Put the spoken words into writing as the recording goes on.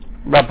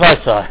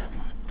Rabbi,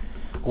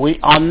 we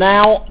are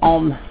now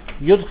on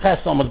Yud Ches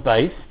Amud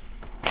Beis.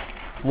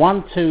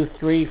 1, 2,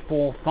 3,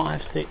 4,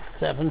 5, 6,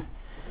 7,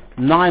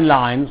 9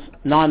 lines.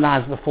 9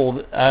 lines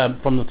before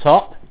from the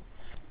top.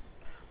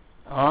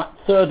 Alright,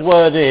 third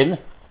word in,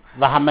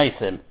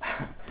 Vahamesim.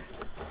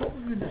 What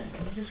were we doing?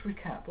 Can you just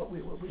recap?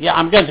 Yeah,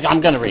 I'm going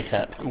to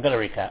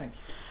recap.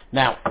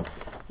 Now,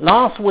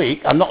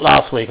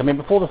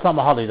 before the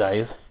summer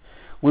holidays,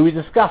 we were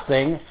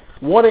discussing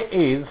what it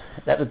is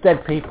that the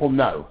dead people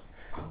know.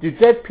 Do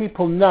dead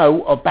people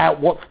know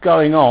about what's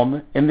going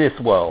on in this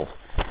world?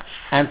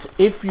 And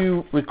if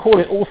you recall,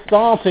 it all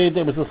started,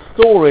 there was a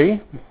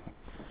story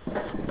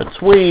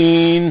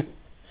between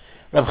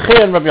Rabbi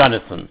Chia and Rabbi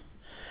Yonason.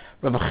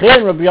 Rabbi Chia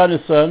and Rabbi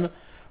Yonason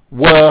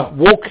were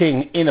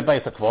walking in a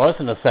Beis HaKvoros,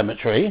 in a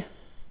cemetery,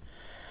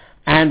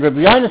 and Rabbi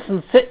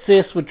Yonason's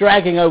tzitzis were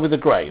dragging over the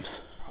graves.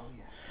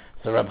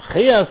 So Rabbi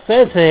Chia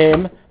said to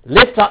him,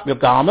 lift up your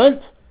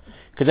garment,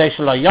 Kadei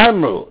Shelo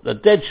Yomru, the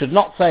dead should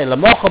not say,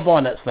 Lamocha bo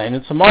netzleinu,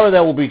 and tomorrow they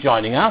will be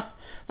joining us,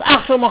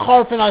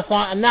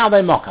 and now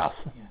they mock us.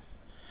 Yeah.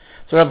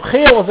 So Rabbi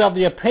Chia was of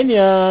the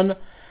opinion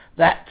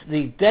that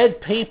the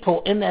dead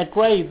people in their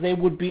graves, they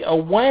would be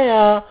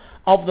aware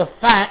of the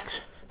fact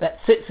that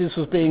tzitzis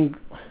was being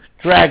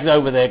dragged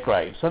over their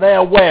graves. So they're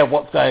aware of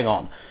what's going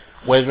on.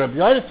 Whereas Rabbi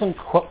Yonason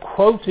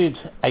quoted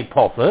a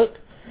pasuk,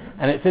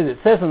 and it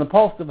says in the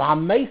pasuk,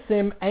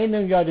 "Ha'mesim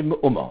einu yodim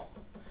u'umo."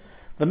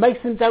 The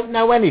Mason don't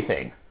know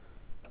anything.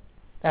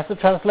 That's the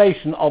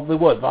translation of the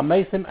word.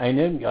 Ha'mesim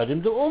einu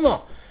yodim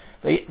u'umo.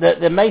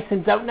 The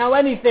Mason don't know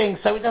anything,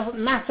 so it doesn't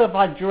matter if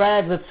I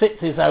drag the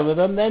tzitzis over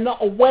them. They're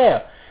not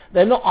aware.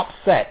 They're not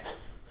upset.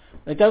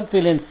 They don't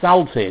feel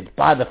insulted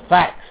by the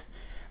fact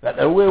that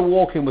we're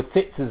walking with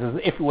tzitzis as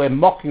if we're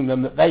mocking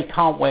them that they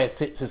can't wear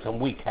tzitzis and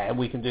we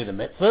can do the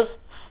mitzvahs.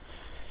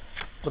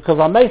 Because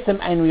Ha'mesim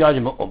einu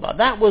yodim u'umo.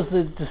 That was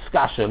the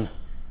discussion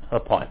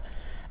point.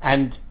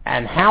 And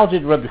how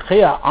did Rabbi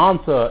Chia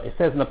answer? It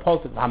says in the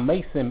pasuk,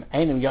 Ha'mesim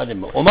einu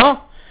yodim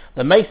u'umo.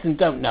 The Mason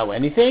don't know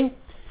anything.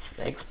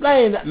 They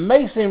explain that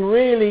Mason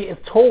really is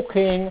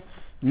talking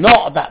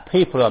not about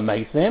people who are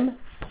Mason,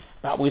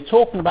 but we're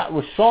talking about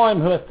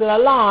Rishonim who are still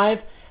alive,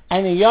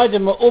 and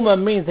Yodim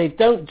U'ummah means they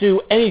don't do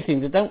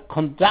anything, they don't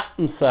conduct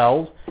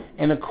themselves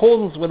in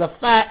accordance with the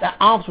fact that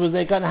afterwards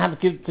they're going to have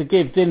to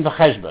give din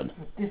v'cheshbon.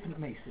 Different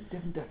Mason,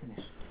 different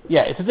definition.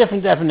 Yeah, it's a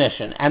different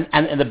definition. And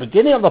in the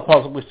beginning of the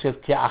pasuk, which says,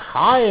 Ki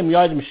achayim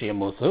yodim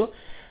sheyamusu,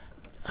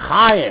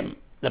 chayim,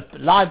 the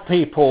live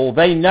people,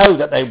 they know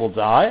that they will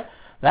die.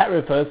 That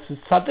refers to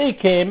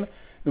tzaddikim,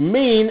 who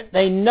mean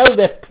they know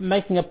they're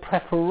making a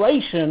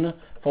preparation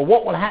for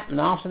what will happen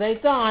after they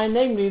die,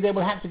 namely they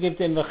will have to give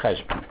din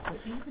v'cheshbon. But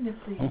even if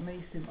the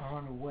Mason are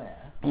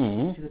unaware,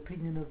 which is the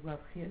opinion of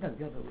Rabbi Chia, no,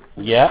 the other way.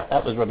 Yeah,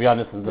 that was Rabbi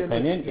Yonason's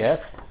opinion, yes.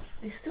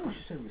 They still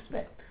should show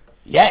respect.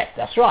 Yes,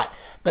 that's right.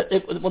 But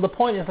the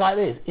point is like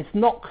this, it's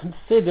not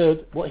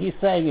considered, what he's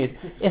saying is,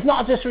 it's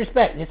not a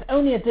disrespect, it's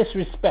only a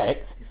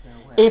disrespect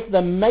if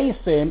the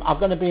Mason are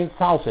going to be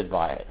insulted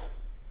by it.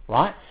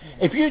 Right?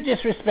 Yeah. If you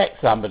disrespect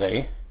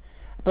somebody,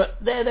 but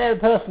they're a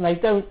person, they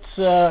don't,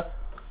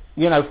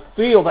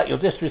 feel that you're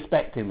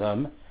disrespecting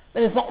them,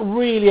 then it's not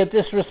really a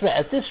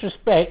disrespect. A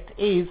disrespect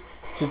is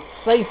to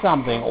say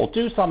something or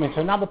do something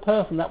to another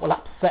person that will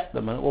upset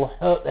them and it will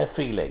hurt their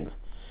feelings.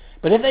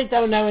 But if they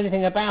don't know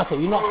anything about it,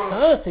 you're not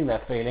hurting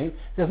their feelings,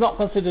 it's not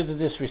considered a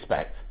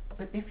disrespect.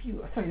 But if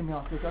you, sorry, let me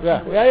ask this.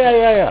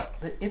 Yeah.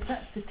 But if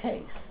that's the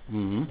case,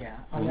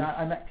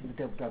 I'm acting the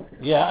devil's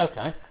advocate. Yeah,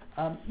 okay.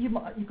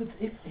 You could,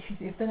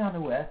 if they're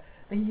unaware,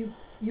 then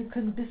you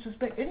can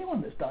disrespect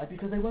anyone that's died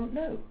because they won't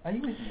know. Are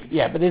you with me?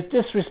 Yeah, but there's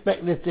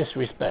disrespect.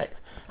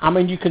 I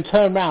mean, you can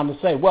turn around and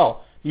say,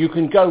 well, you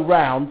can go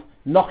round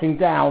knocking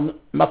down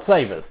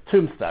matzevas,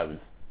 tombstones,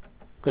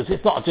 because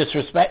it's not a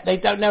disrespect. They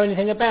don't know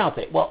anything about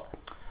it. Well,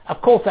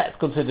 of course that's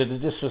considered a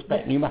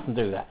disrespect, and you mustn't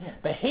do that. Yeah.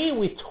 But here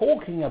we're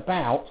talking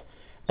about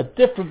a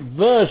different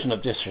version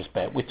of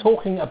disrespect. We're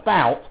talking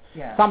about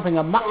something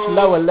a much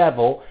lower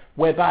level,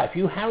 whereby if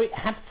you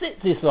have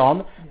tzitzis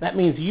on, that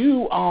means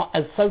you are,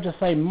 as so to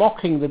say,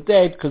 mocking the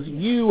dead because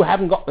you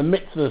haven't got the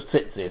mitzvah of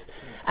tzitzis.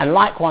 And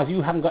likewise,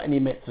 you haven't got any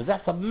mitzvahs.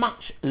 That's a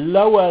much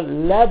lower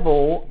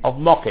level of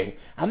mocking.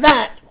 And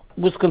that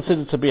was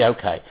considered to be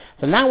okay.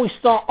 So now we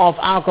start off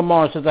our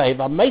Gemara today.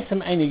 The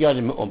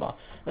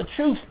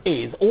truth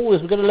is,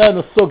 we're going to learn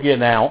the sugya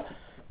now.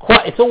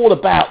 It's all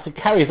about, it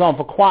carries on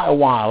for quite a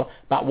while,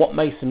 about what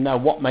Mason know,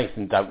 what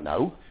Mason don't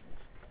know.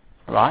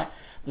 Right?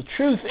 The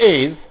truth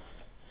is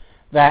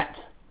that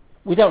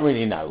we don't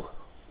really know.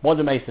 What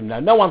do Mason know?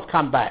 No one's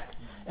come back.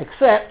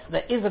 Except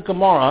there is a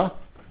Gemara,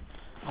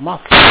 I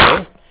must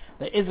say,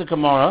 there is a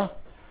Gemara,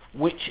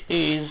 which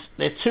is,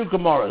 there are two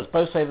Gemaras,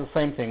 both say the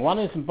same thing. One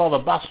is in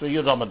Bava Basra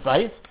Yud Amud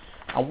Beis,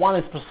 and one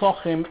is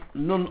Pesachim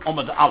Nun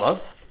Amud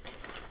Aleph,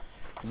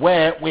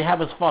 where we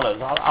have as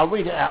follows. I'll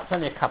read it out, it's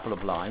only a couple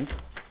of lines,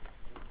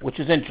 which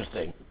is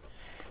interesting,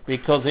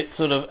 because it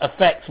sort of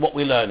affects what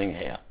we're learning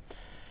here.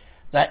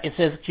 That it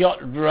says,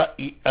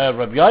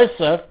 Rabbi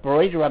Yosef,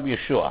 Rabbi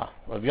Yeshua.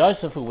 Rabbi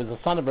Yosef, who was the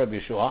son of Rabbi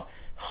Yeshua,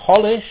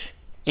 Cholish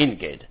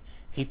Ingid.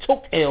 He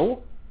took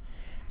ill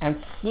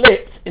and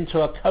slipped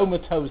into a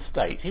comatose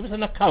state. He was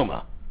in a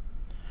coma,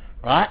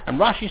 right? And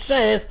Rashi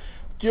says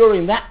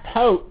during that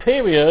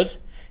period,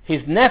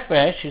 his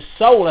nefesh, his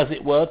soul as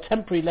it were,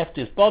 temporarily left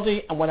his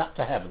body and went up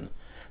to heaven.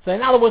 So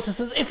in other words, it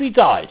says if he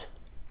died,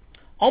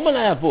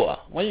 Omalei Avua,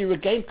 when he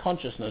regained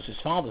consciousness, his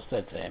father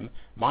said to him,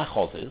 "My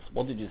chozes,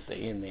 what did you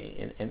see in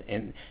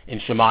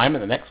Shemaim,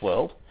 in the next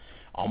world?"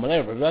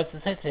 Omalei Avua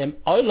said to him,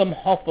 "Olam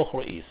hofuch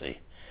re'isi."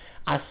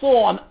 I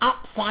saw an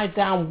upside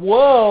down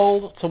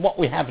world to what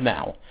we have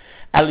now.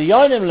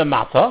 Elyonim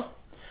lemata,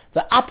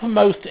 the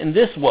uppermost in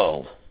this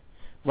world.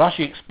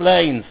 Rashi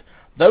explains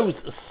those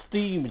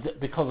esteemed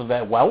because of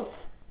their wealth.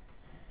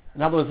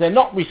 In other words, they're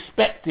not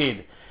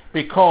respected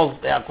because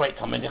they are great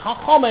Talmidei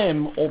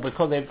Chachamim, or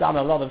because they've done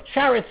a lot of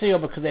charity, or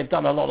because they've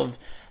done a lot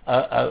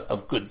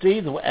of good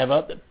deeds, or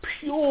whatever.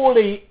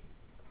 Purely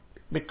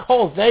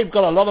because they've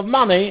got a lot of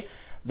money,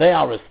 they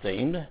are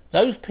esteemed.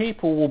 Those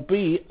people will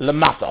be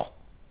lamata.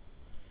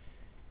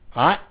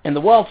 Right? In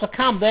the world to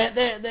come, they're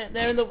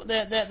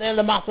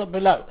lamata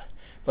below.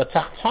 But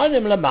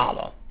tachtonim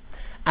lamala,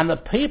 and the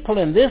people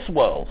in this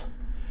world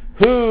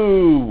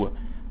who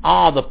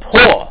are the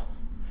poor,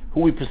 who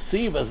we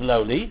perceive as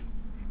lowly,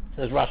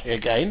 says Rashi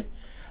again,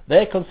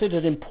 they're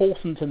considered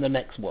important in the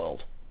next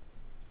world.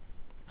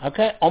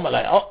 Okay?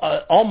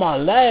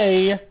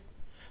 Omalei,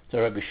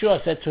 so Rabbi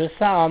Shiur said to his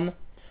son,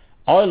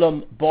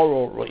 Olam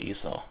boro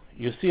ro'isa.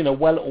 You've seen a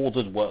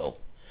well-ordered world.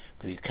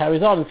 But he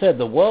carries on and said,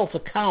 the world to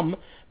come,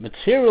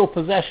 material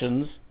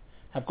possessions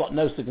have got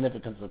no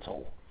significance at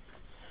all.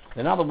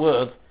 In other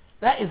words,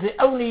 that is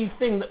the only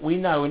thing that we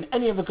know in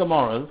any of the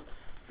Gemaras,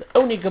 the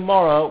only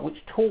Gemara which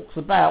talks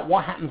about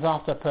what happens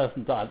after a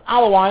person dies.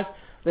 Otherwise,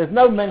 there's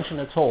no mention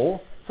at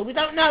all, so we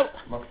don't know.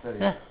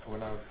 Yeah.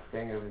 When I was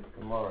staying over this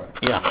Gemara,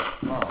 yeah.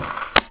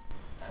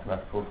 and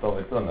that's called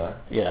Doviduna,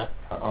 yeah.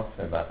 I asked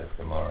him about this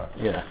Gemara.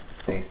 Yeah.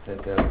 They said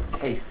there was a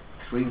case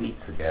 3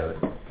 weeks ago,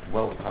 a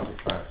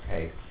well-publicized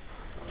case.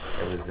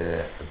 There was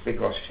a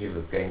big Rosh Yeshiva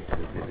was going to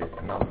visit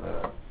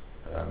another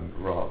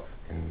Rav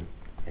in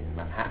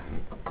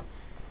Manhattan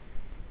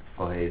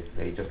for he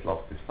just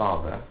lost his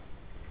father,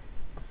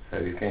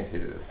 so he was going to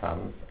visit the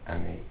sons,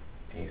 and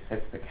he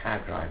said to the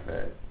cab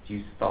driver,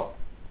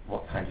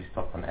 what time do you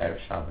stop on Erev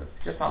Shabbos?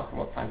 Just ask him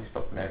what time do you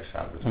stop on Erev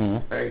Shabbos.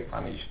 It's very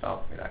funny you should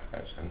ask me that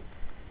question,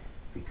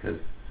 because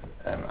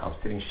I was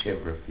sitting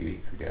Shiva a few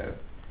weeks ago,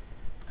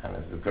 and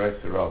there was a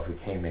grocer Rav who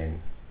came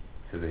in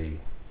to the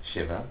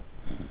Shiva,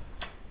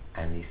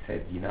 and he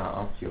said, I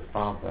asked your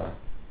father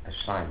a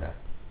Shaila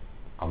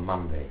on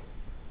Monday,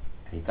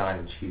 and he died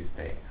on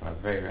Tuesday, and I was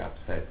very, very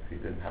upset because he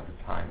didn't have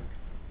the time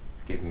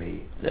to give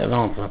me the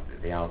answer.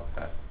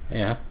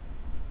 Yeah.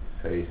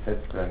 So he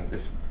said to them,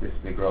 this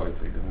big Robert,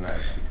 he doesn't know,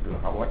 he said,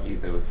 I want you,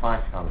 there were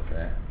 5 sons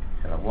there,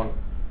 he said, I want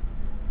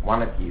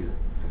one of you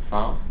to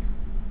fast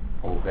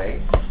all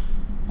day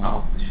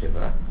after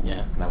Shiva,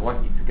 and I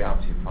want you to go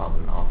up to your father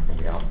and ask him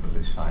the answer to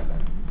this Shaila.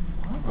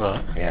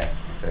 Right. Yeah,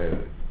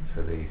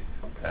 so these,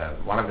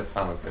 one of the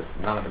sons said,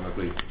 none of them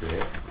agreed to do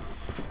it,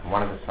 and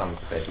one of the sons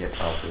said, yes,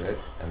 I'll do it,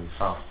 and he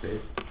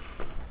fasted,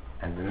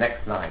 and the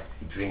next night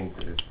he dreamed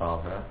of his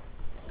father,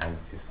 and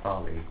his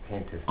father, he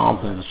came to his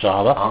father.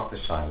 Answer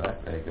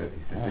Shaila, very good. He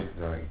said, this is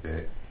how you do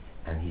it.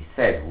 And he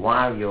said,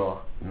 while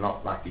you're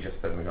not, like you just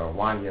said,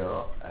 while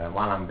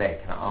I'm there,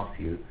 can I ask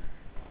you,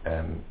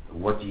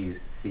 what do you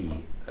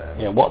see?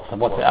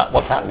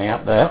 What's happening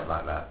up there? Something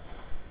like that.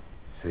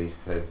 So he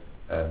said,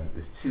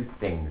 there's 2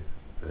 things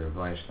that the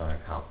Rebbeinu Shalom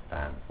can't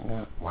stand.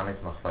 Yeah. One is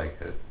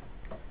Mafaikas,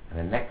 and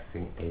the next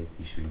thing is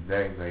you should be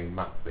very, very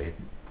makbid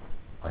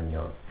when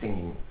you're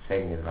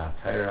saying about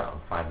Torah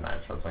on Friday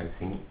night. So I was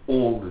singing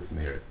all the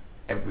Zmiras,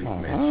 every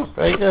Zmira.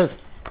 Very good.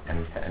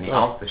 And he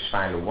asked the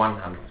Shaila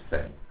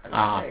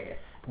 100%.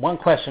 One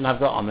question I've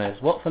got on this: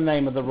 what's the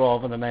name of the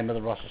Rav and the name of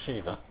the Rosh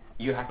Yeshiva?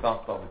 You have to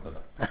ask David.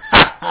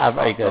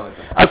 Very good.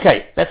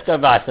 Okay, let's go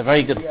back. It's a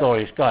very good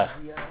story. Go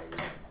ahead.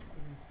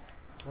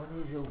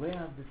 One is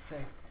aware of the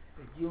fact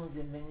that during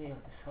the many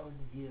 1,000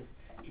 years,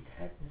 it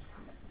happens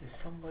that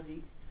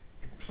somebody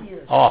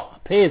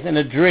appears in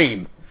a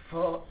dream.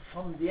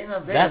 From the end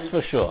of that. That's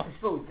for sure.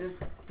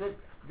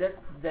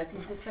 That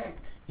is the fact.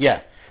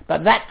 Yeah,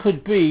 but that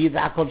could be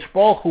that HaKadosh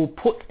Baruch Hu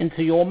put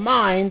into your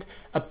mind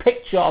a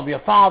picture of your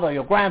father,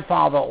 your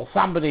grandfather, or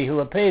somebody who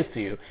appears to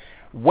you.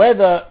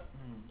 Whether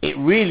it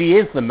really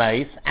is the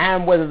mace,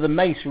 and whether the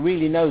mace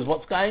really knows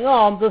what's going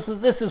on,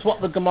 this is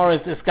what the Gemara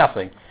is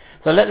discussing.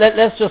 So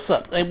let's just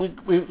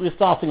we're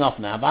starting off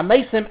now.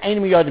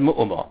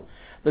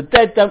 The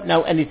dead don't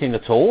know anything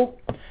at all.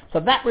 So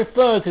that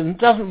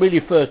doesn't really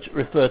refer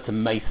to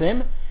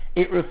Mesim.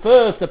 It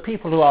refers to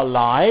people who are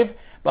alive,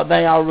 but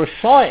they are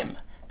Rishoim.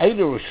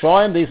 Eilu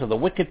Rishoim, these are the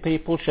wicked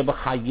people,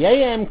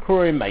 Shebachayeyem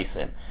Kurim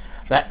Mesim.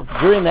 That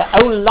during their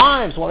own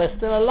lives, while they're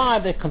still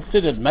alive, they're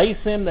considered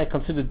Mesim, they're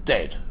considered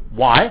dead.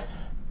 Why?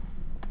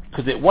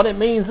 Because what it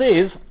means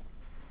is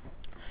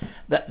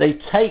that they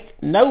take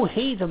no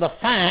heed of the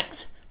fact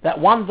that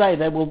one day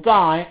they will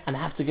die and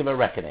have to give a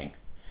reckoning.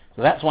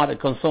 So that's why they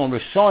concern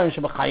Rishoyim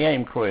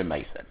Shebachayim Kruyim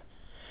Mesim.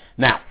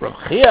 Now, Rav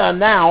Chia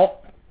now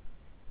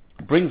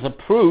brings a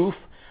proof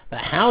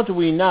that how do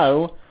we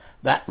know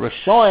that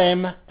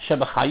Rishoyim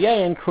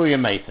Shebachayim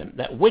Kruyim Mesim,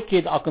 that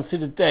wicked are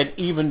considered dead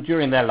even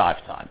during their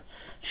lifetime.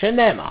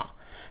 Shenema,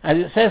 as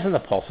it says in the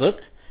Posuk,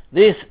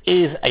 this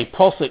is a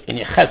Posuk in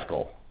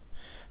Yechezkel.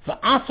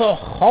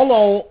 V'ato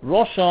Cholol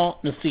Rosha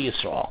Nasi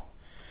Yisrael.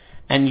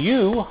 And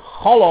you,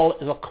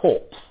 Cholol is a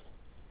corpse,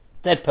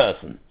 dead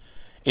person,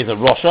 is a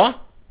Rosha,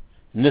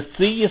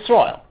 Nasi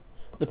Yisrael,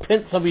 the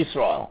Prince of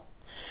Israel.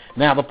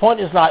 Now the point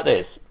is like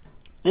this.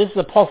 This is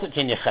a Posuk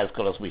in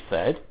Yechezkel, as we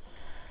said,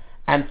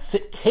 and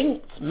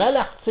King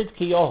Melech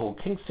Tzidkiyahu,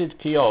 King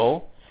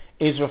Tzidkiyahu,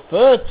 is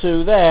referred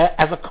to there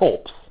as a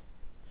corpse,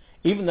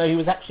 even though he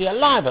was actually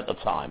alive at the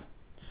time.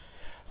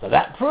 So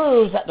that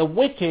proves that the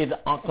wicked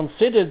are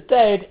considered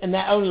dead in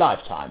their own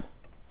lifetime,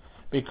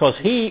 because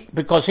he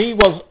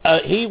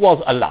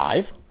was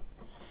alive,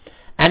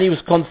 and he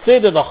was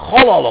considered a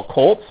cholol, a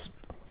corpse,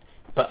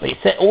 but they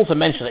also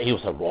mentioned that he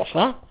was a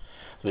rosha.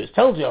 So it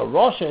tells you a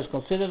rosha is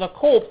considered a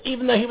corpse,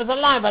 even though he was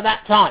alive at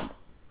that time.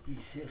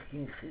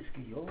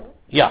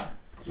 Yeah.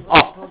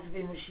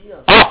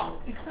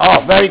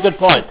 Very good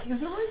point.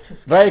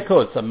 Very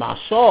good. So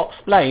Mashal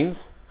explains,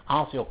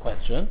 asks your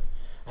question,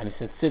 and he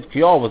says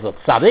Tzidkiyahu was a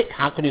tzaddik.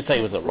 How can you say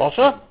he was a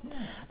rosha?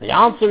 The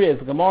answer is,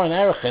 the Gemara in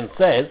Erechin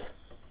says,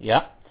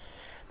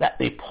 that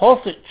the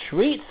Posuk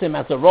treats him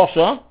as a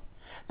rosha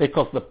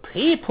because the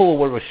people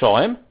were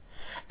Rishoyim,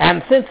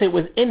 and since it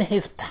was in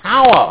his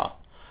power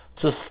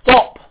to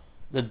stop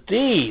the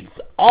deeds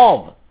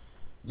of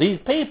these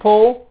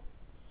people,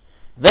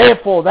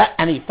 therefore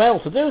and he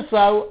failed to do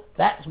so,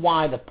 that's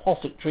why the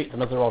Posuk treats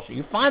him as a rosha.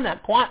 You find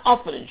that quite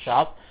often in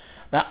Shas,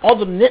 that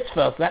Odom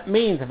Nitzvah, that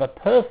means if a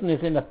person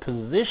is in a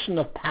position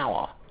of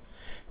power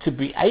to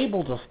be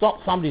able to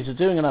stop somebody from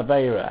doing an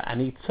Aveira, and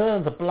he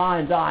turns a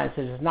blind eye and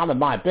says, it's none of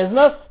my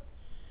business,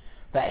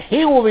 that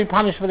he will be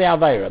punished for the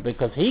Aveira,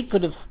 because he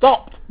could have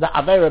stopped the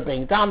Aveira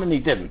being done and he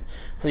didn't.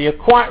 So you're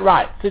quite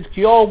right,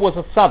 Tzidkiyahu was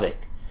a tzaddik,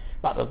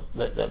 but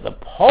the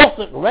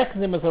Posuk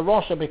reckons him as a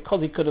rosha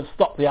because he could have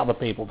stopped the other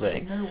people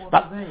doing. Do we know what the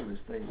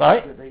Averas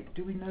sorry?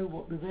 Do we know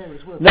what the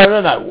Averas were?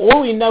 No.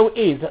 All we know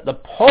is that the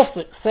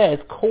Posuk says,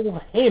 called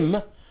him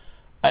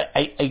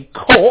a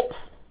corpse,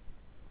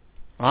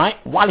 right,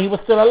 while he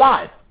was still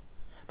alive.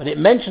 But it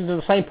mentions in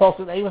the same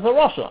Posuk that he was a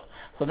rosha.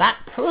 So that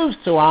proves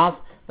to us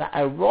that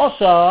a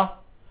rosha,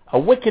 a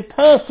wicked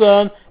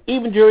person,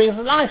 even during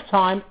his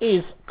lifetime,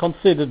 is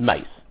considered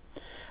mace.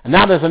 And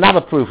now there's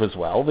another proof as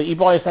well. The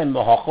Iboy saying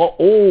Berochos,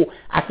 or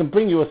I can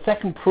bring you a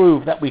second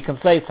proof that we can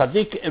say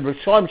tzaddik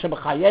Rishoyim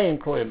Shebachayim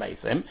Kruyim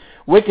Mesim.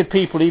 Wicked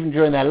people, even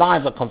during their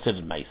lives, are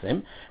considered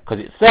Mesim, because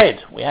it said,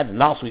 we had in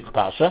last week's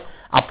parsha,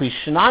 Api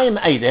Shnayim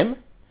Eidim.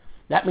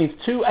 That means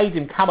two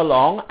Eidim come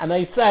along and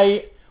they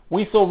say,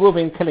 we saw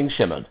Reuben killing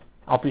Shimon.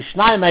 Api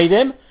Shnayim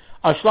Eidim,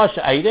 or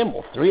Shlosha Eidim,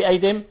 or three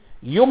Eidim,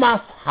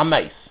 Yumas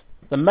HaMace.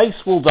 The mace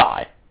will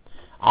die.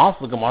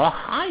 Ask the Gemara,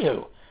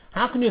 Chayu.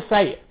 How can you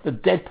say the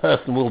dead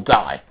person will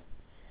die?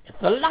 If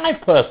the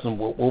live person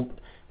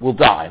will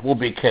die, will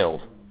be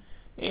killed.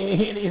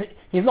 He's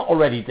not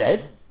already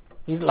dead.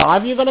 He's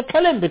alive, you're going to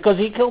kill him because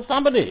he killed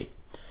somebody.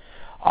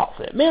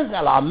 So it means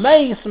that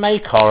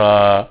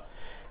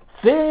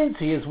since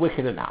he is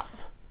wicked enough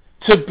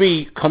to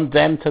be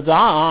condemned to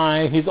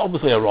die, he's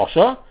obviously a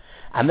rosha,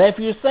 and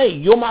therefore you say,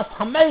 Yumas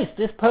HaMace,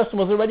 this person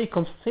was already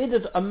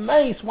considered a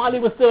mace while he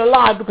was still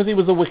alive because he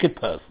was a wicked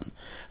person.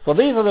 So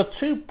these are the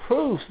two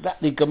proofs that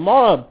the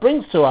Gemara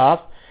brings to us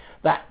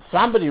that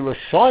somebody,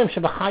 Rishoyim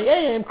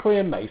Shebachayim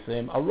Kriyim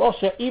Mesim, a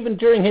rosha, even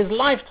during his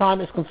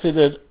lifetime, is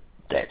considered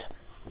dead.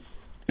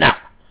 Now,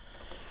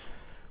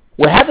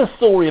 we had a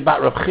story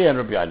about Rav Chia and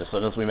Rabbi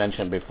Yonasan, as we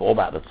mentioned before,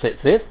 about the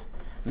tzitzis.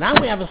 Now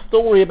we have a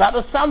story about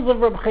the sons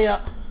of Rav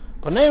Chia.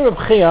 B'nei Rav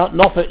Chia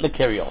nofet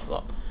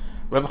l'kiryosa.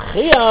 Rav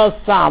Chia's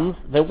sons,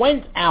 they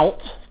went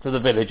out to the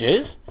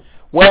villages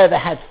where they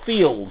had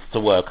fields to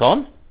work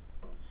on.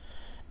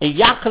 They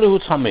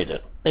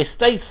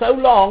stayed so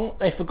long,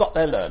 they forgot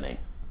their learning.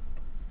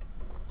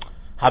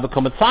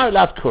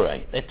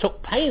 They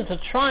took pains to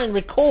try and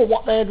recall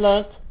what they had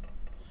learnt.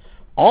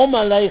 One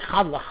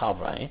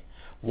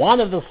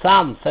of the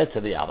sons said to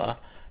the other,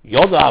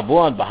 does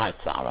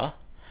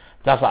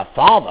our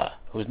father,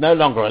 who is no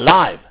longer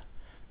alive,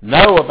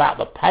 know about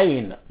the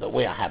pain that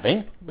we are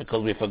having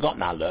because we've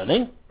forgotten our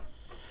learning?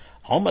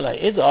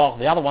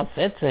 The other one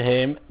said to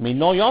him,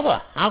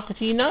 how could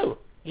he know?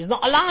 He's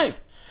not alive.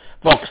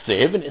 And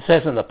it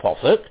says in the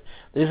Posuk,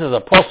 this is a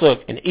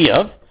Posuk in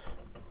Eov,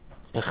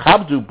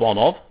 Chabdu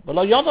Bonov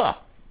v'lo yoda.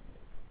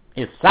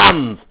 His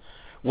sons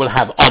will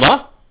have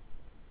honor,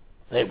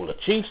 they will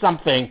achieve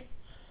something,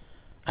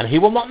 and he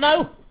will not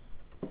know.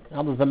 In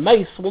other words, the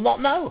mace will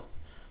not know,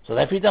 so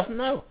therefore he doesn't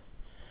know.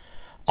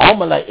 So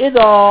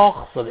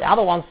the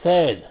other one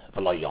said,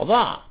 v'lo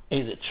yoda,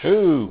 is it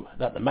true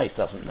that the mace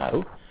doesn't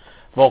know?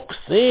 But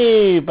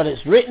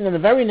it's written in the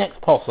very next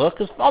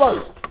Posuk as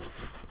follows.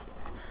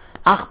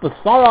 Ach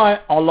b'sarai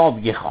olav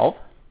yichov,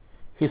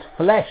 his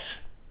flesh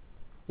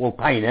will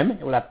pain him.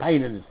 He will have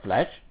pain in his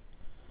flesh.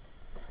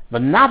 The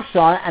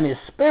nafshai, and his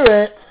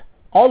spirit,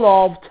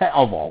 olov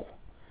te'ovol,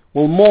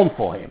 will mourn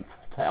for him.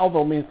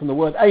 Te'ovol means from the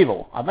word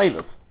avil,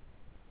 avelus.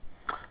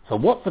 So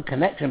what's the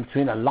connection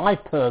between a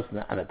live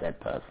person and a dead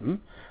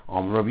person?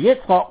 Rabbi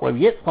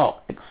Yitzchak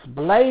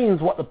explains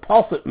what the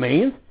prophet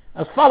means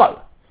as follows.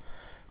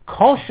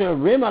 Kosher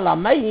rim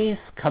alameis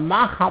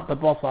kamachat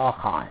bebosar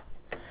achai.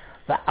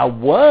 That a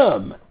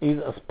worm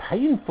is as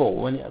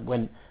painful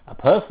when a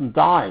person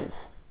dies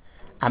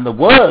and the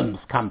worms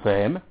come to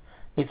him,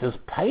 it's as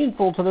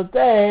painful to the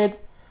dead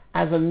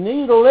as a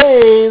needle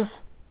is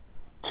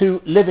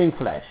to living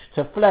flesh,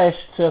 to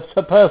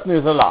a person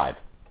who's alive.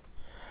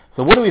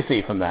 So what do we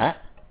see from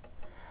that?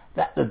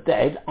 That the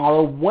dead are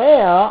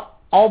aware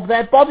of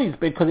their bodies,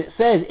 because it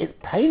says it's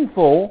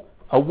painful,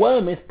 a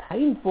worm is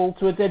painful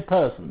to a dead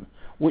person,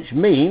 which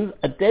means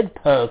a dead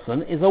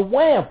person is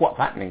aware of what's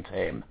happening to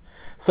him.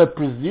 So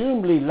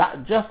presumably,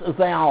 just as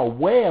they are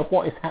aware of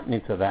what is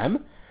happening to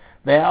them,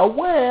 they are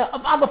aware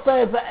of other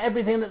affairs,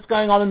 everything that's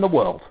going on in the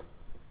world.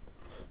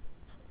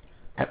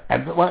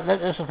 And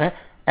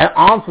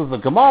answers the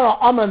Gemara,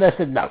 and they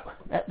said, no,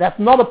 that's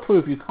not a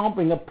proof. You can't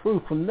bring a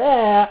proof from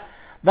there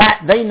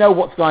that they know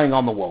what's going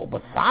on in the world.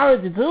 But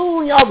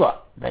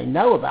they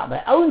know about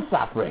their own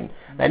suffering.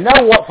 They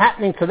know what's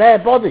happening to their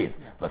bodies.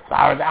 But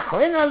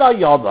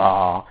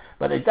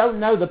they don't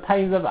know the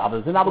pains of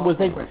others. In other words,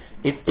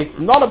 it's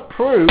not a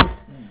proof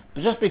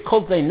just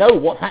because they know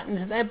what's happening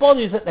to their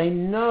bodies, that they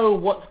know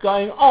what's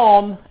going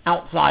on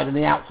outside in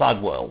the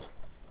outside world.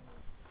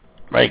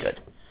 Very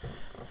good.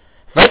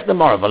 Break the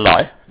moral of a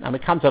lie, and we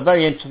come to a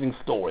very interesting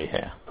story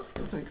here.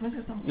 Sorry, can I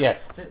just ask? Yes.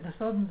 The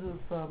sons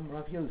of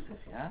Rav Yosef,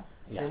 yeah?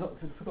 Yeah.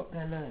 They forgot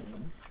their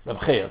learning. Rav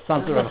Chia,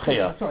 sons of Rav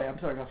Chia. Sorry,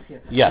 Rav Chia.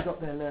 Yeah. They got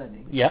their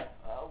learning. Yeah.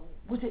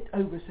 Was it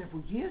over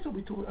several years, or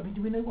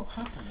do we know what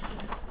happened?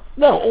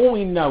 No, all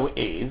we know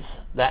is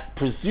that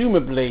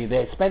presumably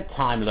they spent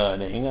time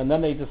learning, and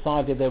then they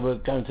decided they were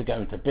going to go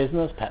into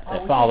business. Perhaps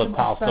their father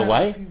passed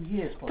away. A few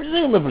years,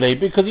 presumably,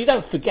 because you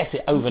don't forget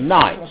it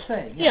overnight. That's what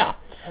I'm saying, yeah.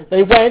 Okay.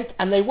 They went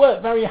and they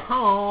worked very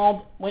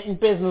hard, went in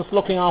business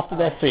looking after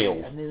their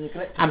field.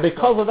 And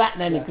because of that,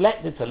 they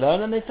neglected to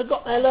learn, and they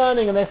forgot their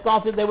learning, and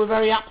they were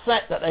very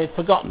upset that they had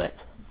forgotten it.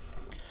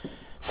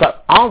 So,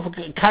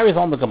 answer carries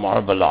on the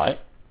Gemara Belai.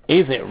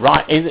 Is it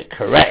right, is it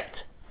correct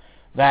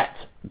that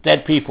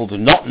dead people do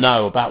not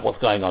know about what's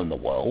going on in the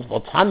world?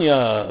 Well,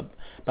 Tanya,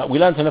 but we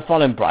learned in the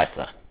following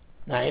brisa.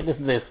 Now, this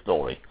is this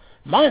story.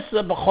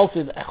 Meister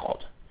b'chosid echod.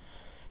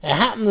 It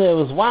happened there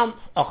was once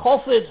a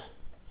chosid.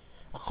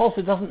 A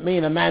chosid doesn't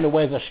mean a man who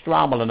wears a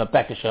strammel and a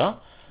bekisher.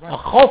 Right. A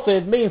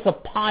chosid means a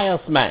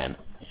pious man.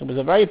 He was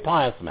a very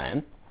pious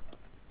man.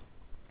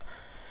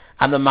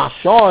 And the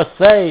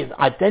Mashor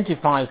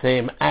identifies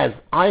him as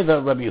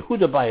either Rabbi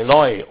Yehuda bar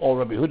Eloi or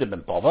Rabbi Yehuda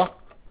ben Bova.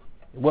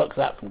 It works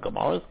out from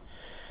Gemaras.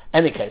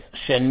 Any case,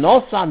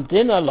 Shenosan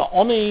dinner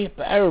la'oni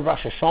be'erev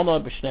Rosh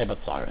Hashanah b'shnei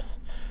Batzaris,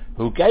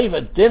 who gave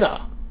a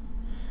dinner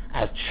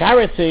as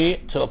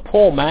charity to a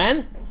poor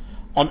man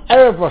on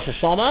erev Rosh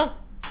Hashanah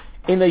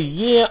in a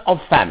year of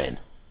famine.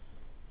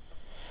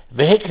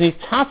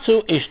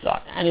 V'hiknitatu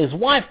ishtar, and his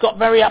wife got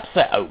very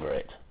upset over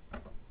it.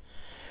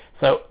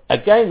 So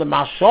again, the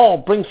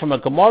Mashal brings from a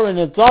Gemara in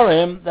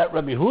Nedarim that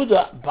Rabbi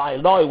Yehuda bar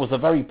Eloi was a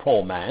very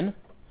poor man,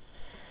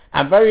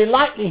 and very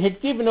likely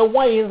had given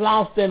away his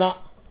last dinner.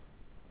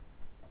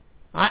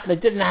 Right? They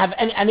didn't have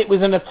any, and it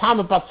was in a time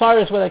of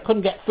Batzaris where they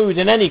couldn't get food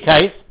in any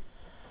case.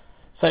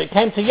 So it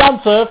came to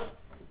Yom Tov,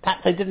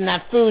 perhaps they didn't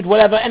have food,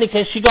 whatever. In any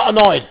case, she got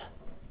annoyed.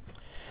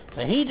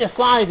 So he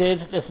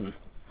decided, listen,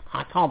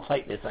 I can't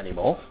take this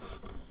anymore.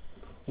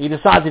 He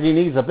decided he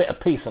needs a bit of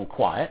peace and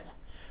quiet.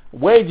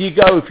 Where do you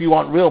go if you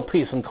want real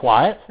peace and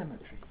quiet?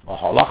 Cemetery. He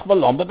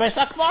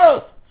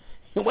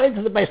went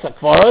to the Beis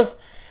HaKvaros,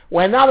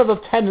 where none of the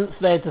tenants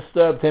there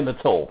disturbed him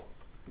at all.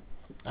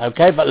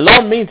 Okay, but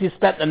Lon means he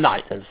spent the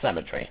night in the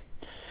cemetery.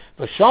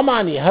 But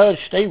Shaman, he heard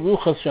Shtei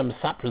Ruchos Shem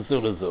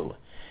Saprazu.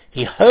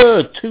 He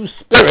heard two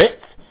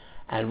spirits,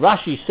 and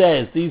Rashi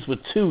says these were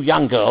two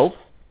young girls.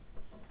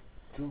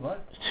 Two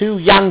what? Two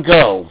young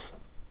girls.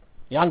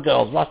 Young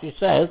girls, Rashi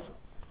says.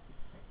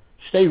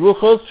 Shtei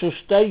Ruchos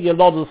Shtei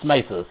Yelodos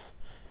Mesas.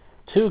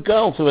 Two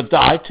girls who had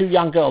died, two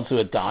young girls who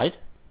had died,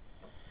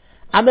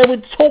 and they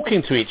were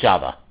talking to each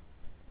other.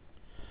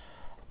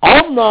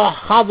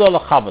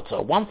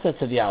 One said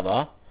to the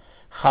other,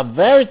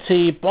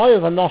 Chaverti boy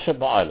of anosha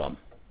ba'olam.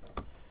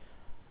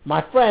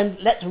 My friend,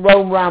 let's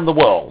roam around the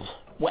world.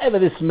 Whatever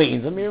this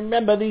means. I mean,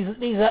 remember,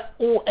 these are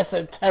all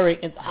esoteric.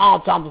 It's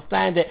hard to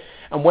understand it,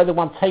 and whether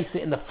one takes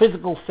it in the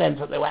physical sense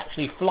that they were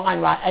actually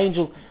flying like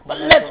angels. But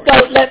let's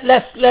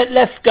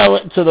go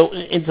into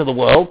the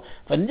world.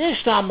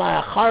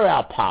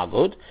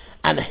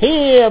 And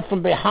here,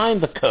 from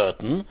behind the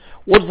curtain,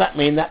 what does that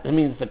mean? That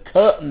means the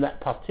curtain that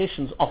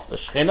partitions off the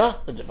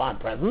Shekhinah, the divine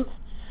presence.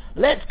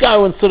 Let's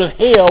go and sort of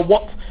hear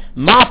what's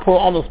Mapur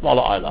on the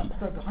Smaller Olam.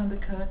 So behind the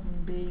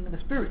curtain being the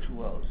spiritual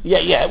world?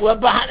 Yeah. Well,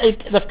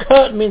 the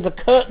curtain means a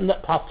curtain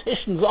that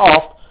partitions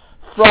off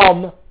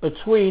from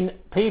between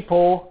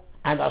people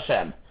and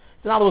Hashem.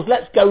 In other words,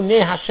 let's go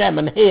near Hashem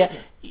and here,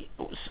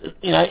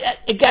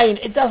 again,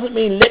 it doesn't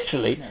mean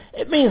literally. No.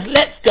 It means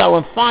let's go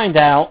and find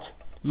out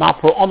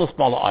Mapro Onos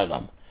Bala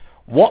Olam.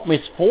 What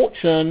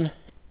misfortune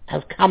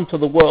has come to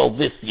the world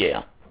this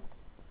year?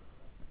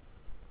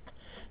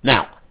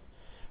 Now,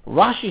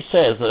 Rashi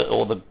says,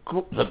 or the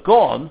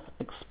Gaon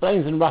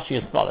explains in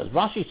Rashi as follows.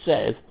 Rashi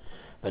says,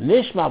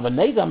 "V'nishma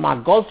v'neda ma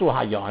gozru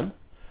hayom,"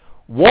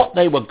 what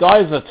they were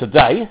geyser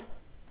today,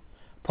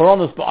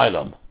 Poronos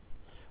ba'olam.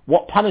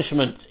 What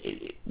punishment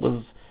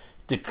was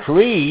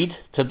decreed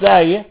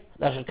today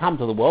that should come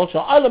to the world?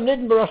 Sha'olam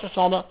nidin b'Rosh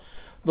Hashanah.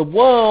 The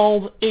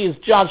world is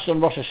judged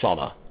on Rosh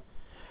Hashanah.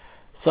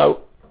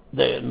 So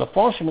the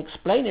Mefarshim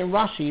explain in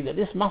Rashi that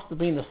this must have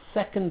been the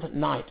second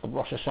night of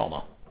Rosh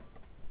Hashanah.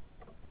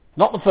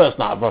 Not the first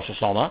night of Rosh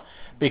Hashanah,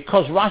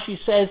 because Rashi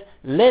says,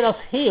 let us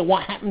hear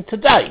what happened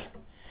today.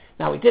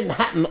 Now, it didn't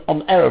happen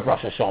on Erev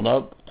Rosh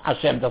Hashanah.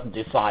 Hashem doesn't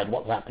decide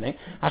what's happening.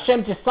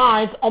 Hashem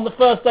decides on the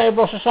first day of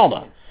Rosh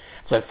Hashanah.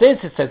 So since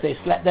it says they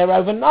slept there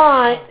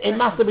overnight, it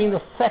must have been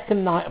the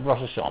second night of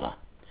Rosh Hashanah.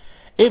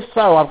 If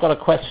so, I've got a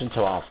question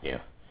to ask you.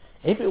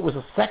 If it was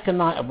the second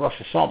night of Rosh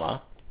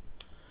Hashanah,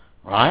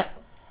 right,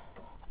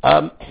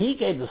 he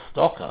gave the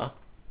stocker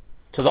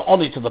to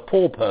the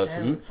poor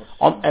person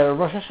on Erev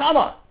Rosh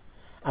Hashanah.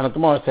 And the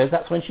Gemara says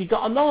that's when she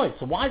got annoyed.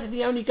 So why did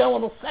he only go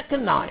on the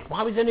second night?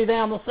 Why was he only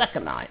there on the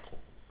second night?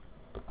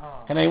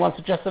 Can anyone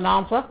suggest an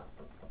answer?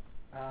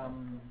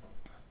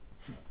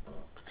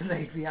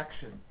 Delayed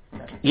reaction.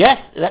 Yes,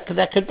 that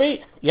could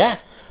be. Yeah.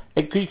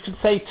 You could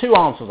say two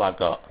answers I've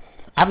got.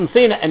 I haven't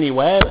seen it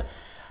anywhere.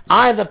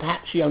 Either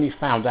perhaps she only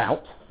found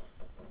out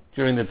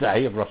during the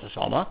day of Rosh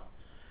Hashanah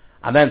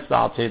and then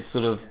started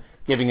sort of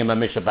giving him a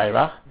Misha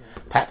Beirach.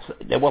 Perhaps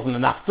there wasn't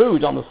enough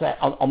food on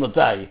the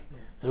day.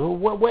 So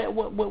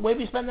where have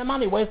you spent the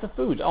money? Where's the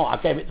food? Oh, I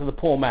gave it to the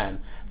poor man.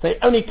 So it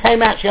only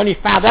came out, she only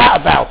found out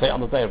about it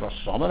on the day of Rosh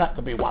Hashanah. That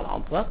could be one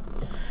answer.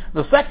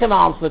 The second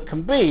answer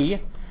can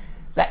be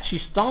that she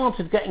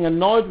started getting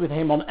annoyed with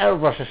him on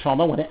Erev Rosh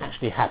Hashanah when it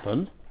actually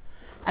happened,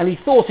 and he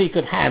thought he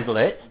could handle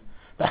it,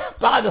 but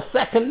by the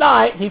second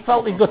night he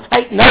felt he could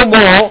take no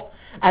more,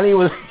 and he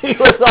was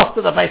off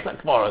to the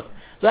Peshat forest.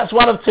 So that's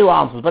one of two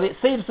answers, but it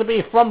seems to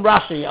be from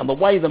Rashi and the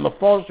way the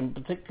Mefarshim,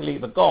 particularly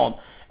the Gaon,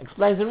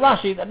 explains in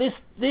Rashi that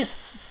this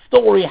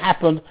story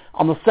happened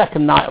on the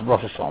second night of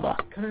Rosh Hashanah.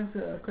 Can I ask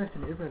a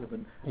question?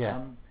 Irrelevant.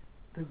 Yeah.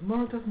 The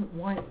Gemara doesn't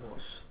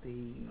whitewash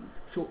the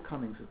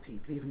shortcomings of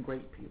people, even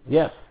great people.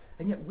 Yes.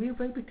 And yet we're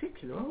very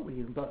particular, aren't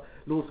we, about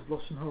laws of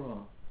Lashon Hara?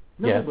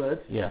 In Yes. other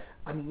words, Yes.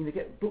 I mean, you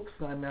get books.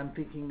 I'm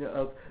thinking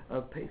of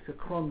Pesach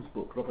Kron's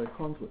book, Rabbi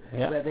Kron's book,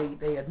 Yeah. where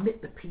they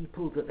admit the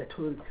people that they're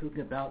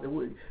talking about. They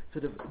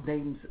sort of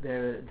names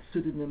their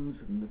pseudonyms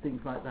and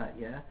things like that.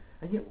 Yeah.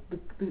 And yet the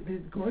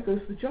Gemara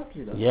goes to the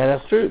jugular. Yeah,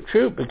 that's true,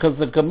 because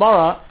the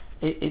Gemara,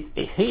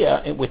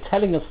 we're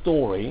telling a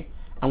story,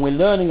 and we're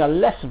learning a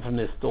lesson from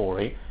this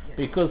story,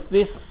 because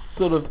this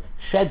sort of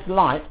sheds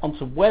light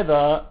onto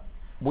whether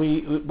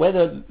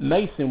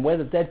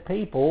dead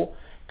people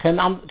can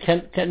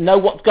know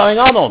what's going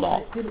on or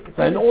not. It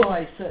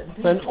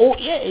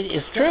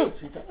is true.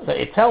 So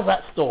it tells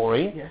that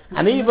story, Yes,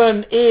 and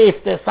even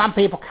if there's some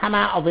people come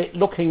out of it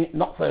looking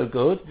not so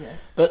good, Yes.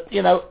 but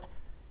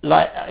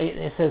like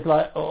it says,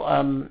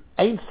 Ein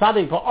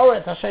Tzaddik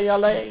v'Oretz Asher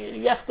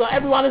Yaleh. Yes,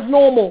 everyone is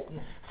normal.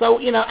 Yes. So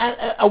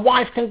a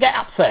wife can get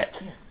upset.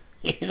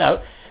 Yes.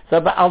 So,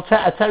 but I'll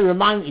tell you,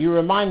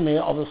 remind me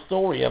of a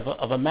story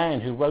of a man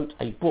who wrote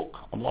a book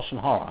on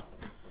Lashon Hara,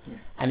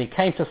 and he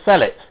came to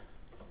sell it.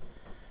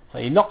 So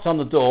he knocks on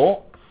the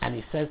door and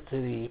he says to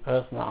the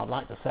person, "I'd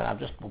like to sell. I've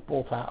just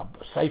bought out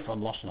a sefer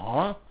on Lashon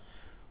Hara.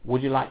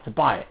 Would you like to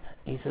buy it?"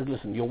 He says,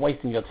 "Listen, you're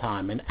wasting your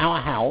time. In our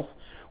house,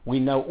 we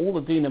know all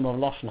the dinim of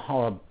Lashon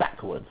Hara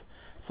backwards,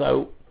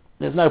 so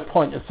there's no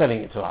point in selling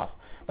it to us.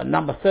 But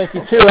number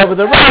 32 over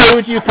the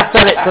road, you can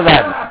sell it to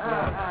them."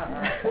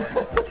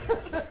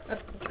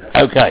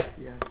 Okay.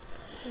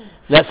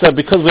 That's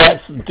because we're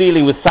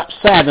dealing with such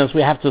sadness,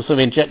 we have to sort of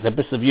inject a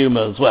bit of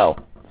humour as well.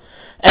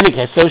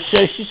 Anyway, so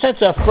she said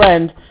to her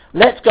friend,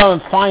 "Let's go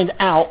and find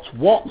out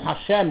what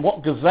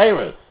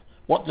Gezeres,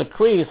 what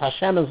decrees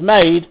Hashem has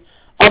made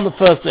on the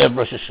first day of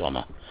Rosh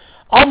Hashanah."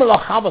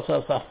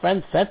 Her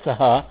friend said to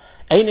her,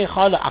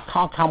 "I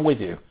can't come with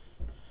you.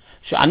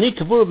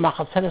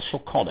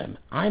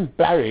 I'm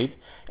buried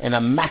in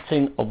a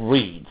matting of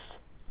reeds."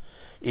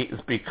 It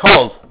is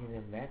because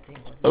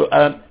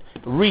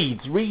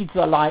reeds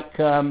are like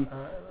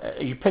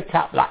you pick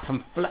up like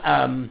from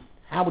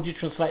how would you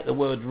translate the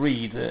word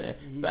reed?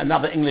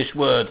 Another English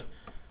word.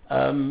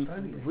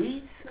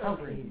 Reeds?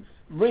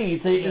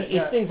 Reeds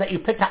is things that you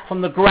pick up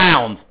from the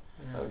ground.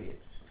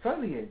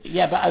 Foliage.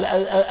 Yeah, but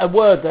a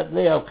word that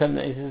Leo can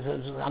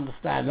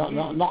understand,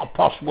 not a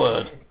posh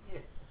word.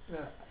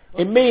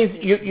 It means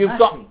you've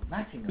got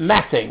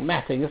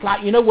matting. It's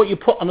like what you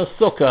put on a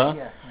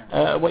sukkah.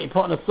 What you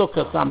put on a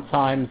sukkah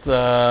sometimes.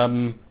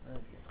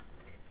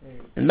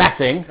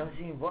 Matting.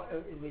 Something it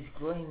was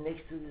growing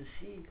next to the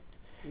sea.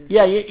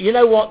 Yeah, you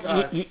know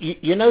what?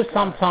 You know,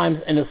 sometimes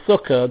in a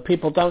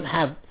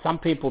sukkah, some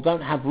people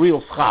don't have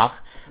real schach,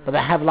 but they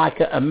have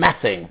like a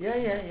matting.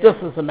 Yeah. This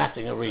is a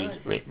matting, a reed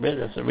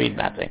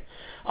matting.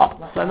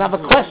 Oh, so another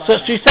question.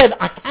 She said,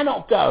 I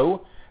cannot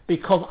go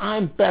because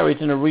I'm buried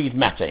in a reed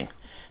matting.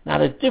 Now,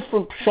 there's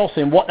different shots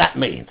in what that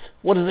means.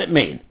 What does it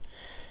mean?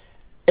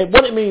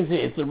 What it means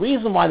is, the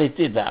reason why they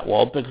did that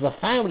was because the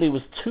family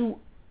was too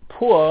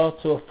poor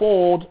to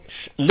afford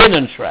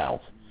linen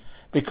shrouds,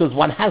 because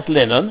one has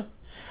linen,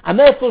 and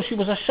therefore she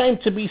was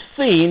ashamed to be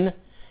seen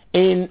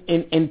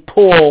in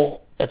poor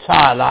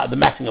attire like the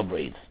matting of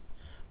reeds,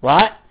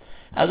 right?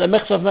 And the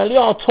Meseches of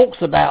Melior talks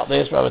about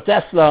this, Rabbi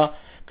Dessler,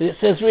 because it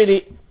says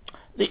really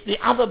the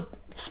other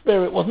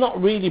spirit was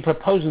not really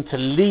proposing to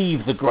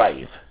leave the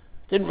grave.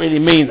 Didn't really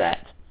mean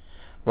that,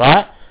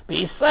 right? But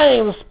he's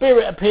saying the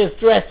spirit appears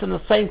dressed in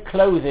the same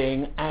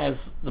clothing as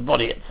the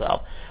body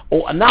itself.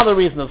 Or another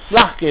reason the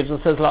Slach gives and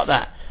says like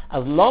that: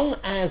 as long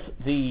as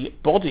the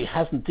body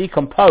hasn't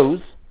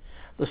decomposed,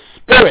 the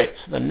spirit,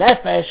 the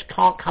nefesh,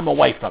 can't come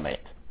away from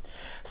it.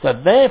 So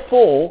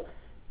therefore,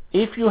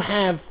 if you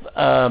have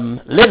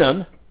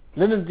linen,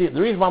 the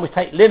reason why we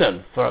take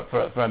linen for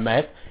a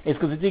meth is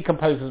because it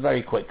decomposes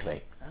very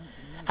quickly.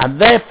 And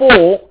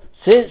therefore,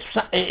 since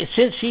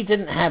she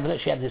didn't have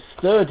it, she had this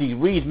sturdy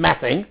reed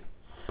matting,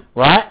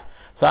 right?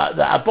 So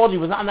that her body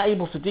was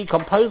unable to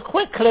decompose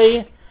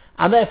quickly,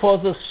 and therefore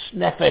the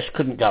nefesh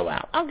couldn't go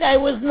out. Okay,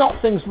 it was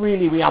not things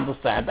really we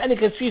understand. But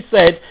anyway, she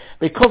said,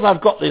 because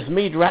I've got this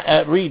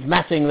reed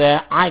matting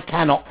there, I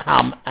cannot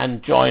come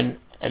and join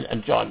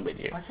with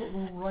you. I thought the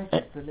more rice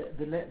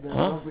the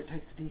longer it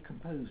takes to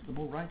decompose, the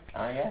more rice.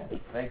 Oh yeah,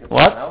 they got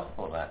What? someone else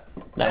for that.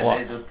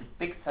 What? Those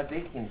big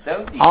tzaddikim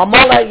don't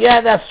Mole, yeah,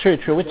 that's true.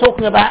 We're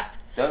talking about.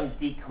 don't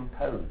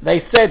decompose.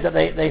 They said that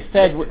they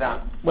said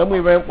when we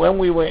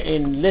were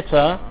in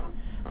Litter,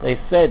 they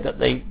said that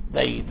they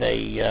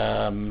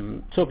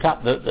took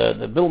up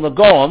the Vilna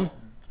Gaon,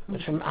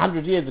 which from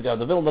 100 years ago,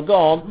 the Vilna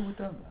Gaon, Who had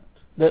done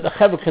that? the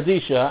Chevra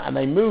Kadisha, and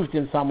they moved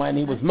him somewhere, and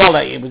he was mole.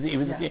 He was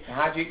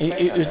How do you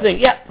explain that?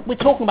 thinking, yeah, we're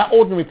talking about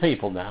ordinary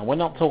people now. We're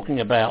not talking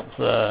about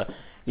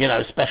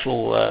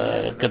special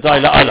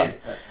Gedola Olam.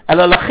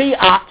 Elalachi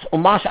at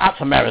umash at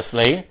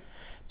Amerisli,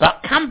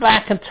 but come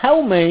back and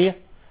tell me.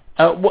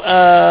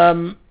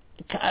 Come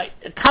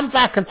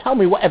back and tell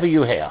me whatever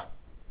you hear.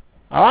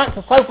 All right.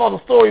 So far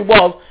the story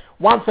was,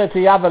 one said to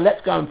the other,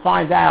 let's go and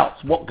find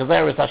out what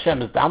Gezeres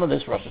Hashem has done on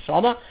this Rosh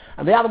Hashanah.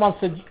 And the other one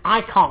said,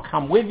 I can't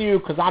come with you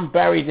because I'm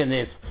buried in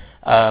this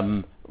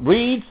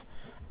reeds.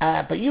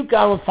 But you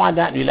go and find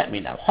out and you let me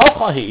know.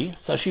 Hochahi,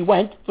 so she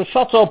went for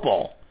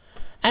Shotobor.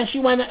 And she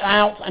went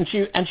out and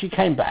she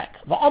came back.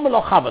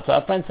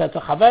 Her friend said to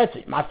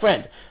Chaverti, my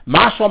friend,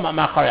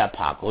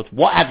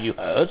 what have you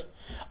heard?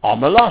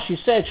 Amrullah, she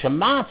said,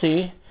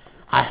 Shemati,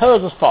 I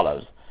heard as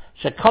follows.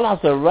 Shekalas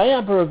the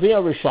Reya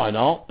Beravia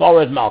Rishona,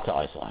 Bored Malka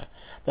Isai.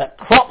 That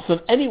crops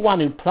of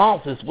anyone who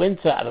plants this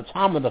winter at the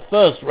time of the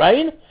first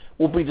rain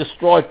will be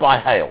destroyed by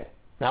hail.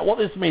 Now what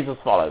this means as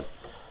follows.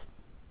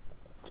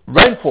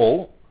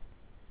 Rainfall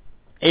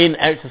in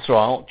Eretz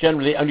Yisrael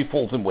generally only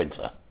falls in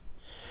winter.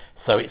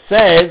 So it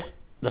says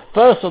the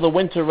first of the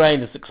winter rain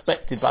is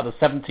expected by the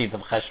 17th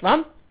of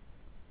Cheshvan.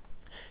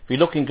 If you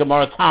look in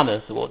Gemara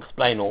Tanis, it will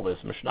explain all this.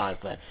 Mishnah is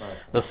there. Right.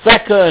 The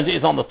second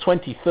is on the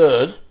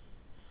 23rd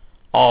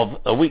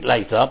of a week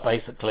later,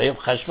 basically, of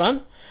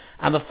Cheshvan,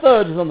 and the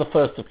third is on the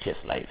 1st of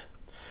Kislev.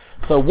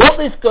 So what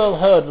this girl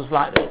heard was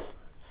like this: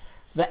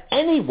 that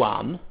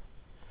anyone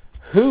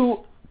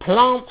who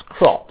plants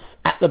crops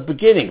at the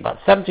beginning, about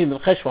 17th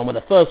of Cheshvan, when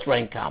the first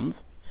rain comes,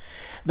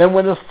 then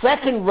when the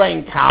second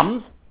rain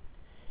comes,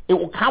 it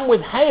will come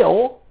with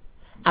hail,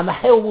 and the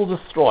hail will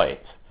destroy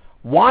it.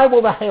 Why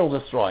will the hail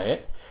destroy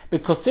it?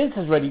 Because since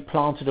it's already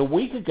planted a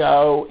week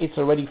ago, it's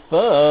already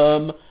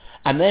firm,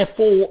 and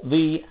therefore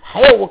the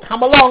hail will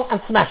come along and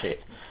smash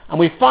it. And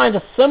we find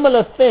a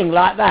similar thing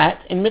like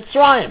that in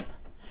Mitzrayim.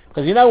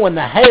 Because when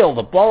the hail,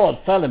 the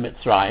borod, fell in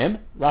Mitzrayim,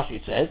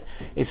 Rashi says,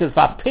 it says,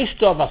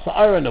 V'pishto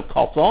v'sa'ora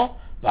nukoto,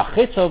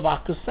 v'chito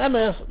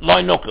v'kusemes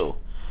loy nuku.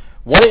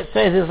 What it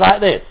says is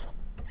like this,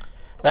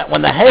 that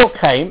when the hail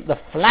came, the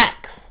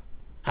flax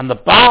and the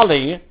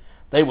barley,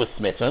 they were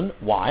smitten.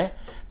 Why?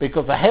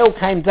 Because the hail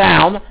came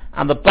down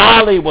and the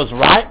barley was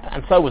ripe,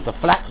 and so was the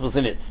flax was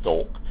in its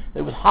stalk.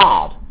 It was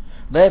hard.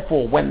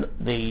 Therefore, when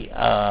the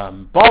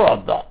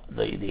borod,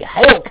 the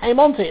hail came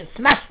onto it,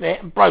 smashed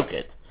it and broke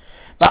it.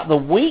 But the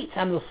wheat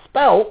and the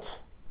spelt,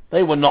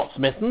 they were not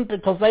smitten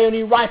because they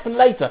only ripened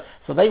later.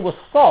 So they were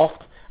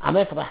soft, and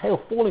therefore the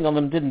hail falling on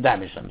them didn't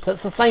damage them. So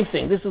it's the same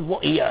thing. This is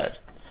what he heard.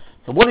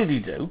 So what did he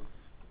do?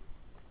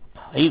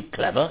 He's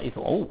clever. He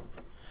thought,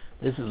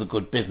 this is a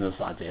good business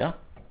idea.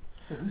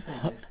 So who's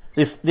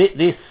saying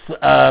this?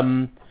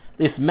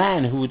 This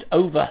man who had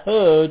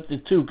overheard the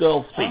two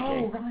girls speaking.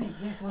 Oh,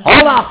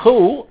 right,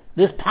 yes.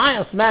 This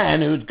pious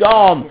man who'd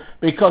gone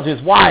because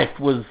his wife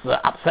was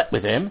upset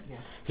with him,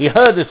 he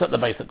heard this at the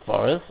basic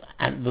forest,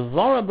 and the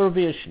Zora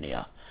B'Rvia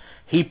Shnia,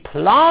 he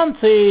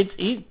planted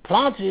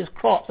his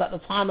crops at the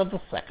time of the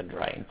second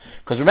rain.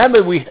 Because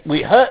remember,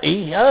 he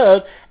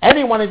heard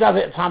anyone who does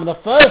it at the time of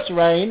the first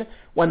rain,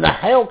 when the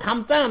hail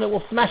comes down, it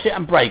will smash it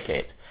and break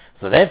it.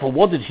 So therefore,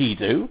 what did he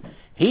do?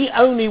 He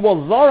only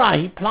was Zorah,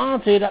 he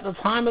planted at the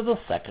time of the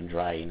second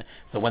rain.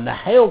 So when the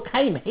hail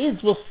came,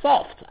 his was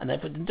soft, and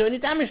therefore it didn't do any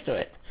damage to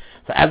it.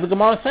 So as the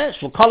Gemara says,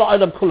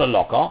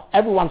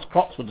 everyone's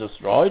crops were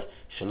destroyed,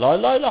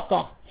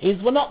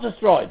 his were not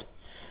destroyed.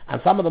 And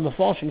some of the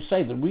Meseches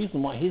say the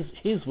reason why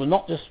his were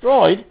not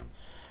destroyed,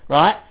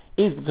 right,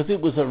 is because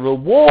it was a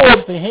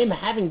reward for him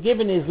having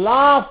given his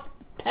last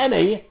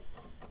penny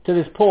to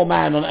this poor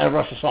man on Erev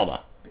Rosh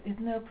Hashanah. But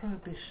isn't there a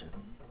prohibition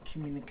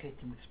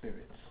communicating with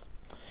spirits?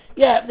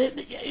 Yeah,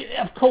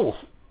 of course.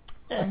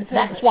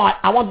 That's why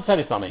I want to tell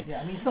you something.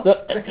 Yeah, I mean,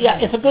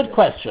 it's a good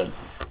question.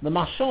 The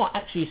Mashal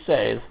actually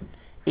says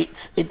he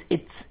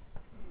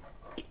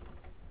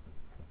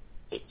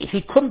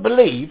couldn't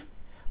believe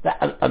that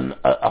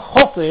a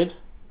chassid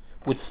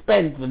would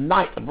spend the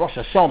night of Rosh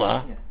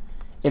Hashanah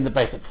in the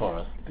basic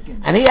forest.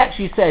 And he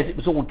actually says it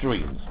was all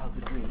dreams.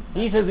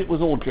 He says it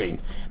was all dreams.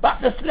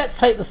 But let's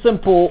take the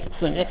simple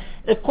thing.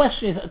 The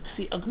question is,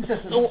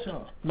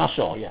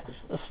 Mashal, yeah.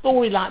 A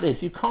story like this,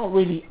 you can't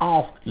really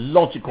ask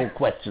logical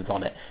questions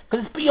on it,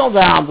 because it's beyond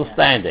our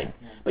understanding.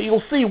 But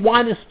you'll see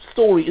why this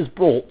story is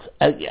brought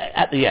at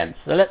the end.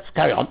 So let's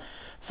carry on.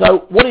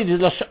 So what he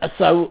did,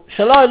 so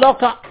Shalai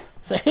Loka,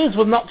 so his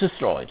was not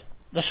destroyed.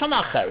 The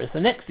Shana Acheres, the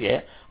next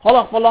year,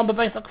 Holach Valom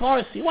B'Beis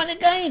HaKvaros, he went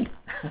again.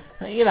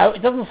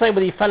 It doesn't say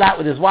whether he fell out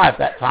with his wife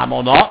that time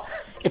or not.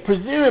 It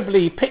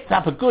presumably picked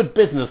up a good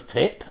business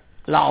tip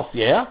last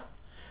year,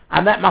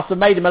 and that must have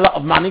made him a lot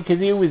of money, because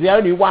he was the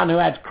only one who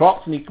had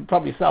crops, and he could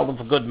probably sell them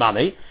for good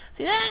money.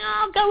 He said,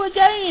 I'll go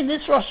again,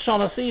 this Rosh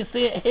Hashanah, see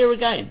it here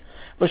again.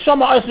 But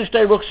Shama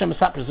Osnishtei Rukshem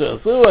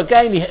Saprazur,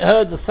 again he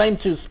heard the same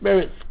two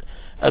spirits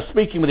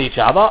speaking with each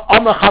other.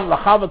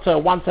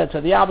 One said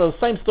to the other, the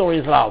same story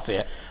as last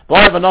year.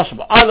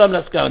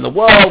 Let's go in the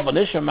world.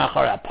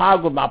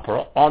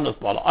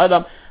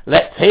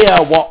 Let's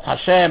hear what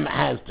Hashem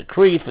has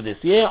decreed for this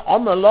year.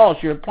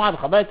 She replied,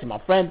 my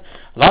friend,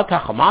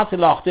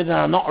 did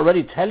I not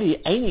already tell you?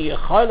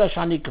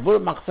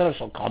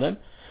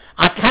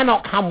 I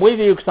cannot come with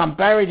you because I'm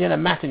buried in a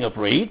matting of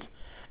reeds.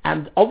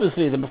 And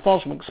obviously the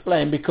Mefarshim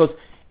explained, because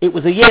it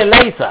was a year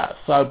later.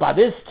 So by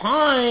this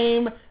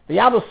time, the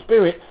other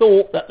spirit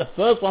thought that the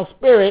first one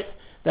spirit,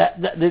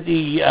 that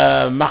the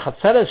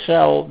machatzeres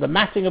shell, the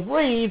matting of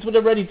reeds, would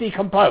already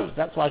decomposed.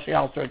 That's why she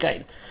asked her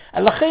again.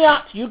 And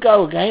Lachiyat, you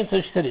go again. So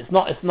she said, it's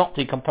not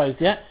decomposed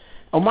yet.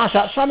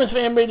 Mashat Shamas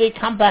really,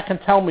 come back and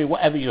tell me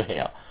whatever you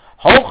hear.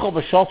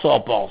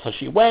 So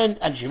she went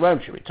and she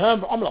wrote, she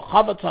returned. And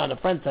a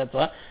friend said to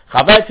her,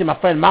 Chaveti, my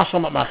friend,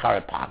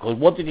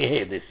 what did you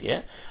hear this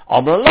year?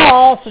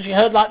 So she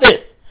heard like this.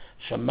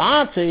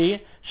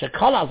 Shamati,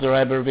 Shekala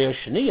Zerebe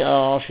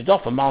Shnia,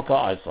 Shidofa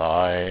Malka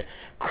Isai.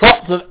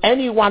 Crops of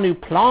anyone who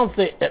plants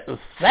it at the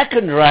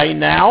second rain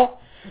now,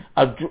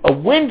 a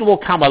wind will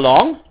come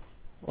along,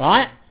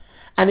 right?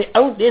 And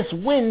this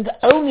wind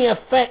only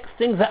affects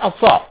things that are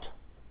soft,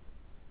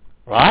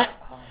 right?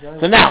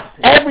 So now,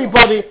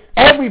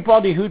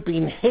 everybody who'd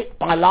been hit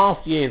by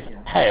last year's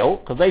hail,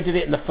 because they did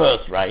it in the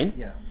first rain,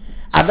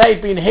 and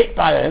they'd been hit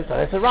by it, so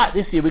they said, right,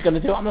 this year we're going to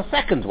do it on the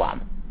second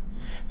one.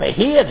 But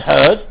he had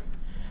heard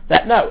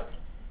that, no,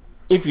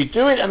 if you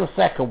do it on the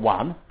second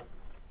one,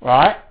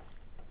 right,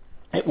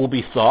 it will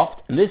be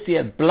soft, and this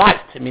year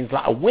blight, it means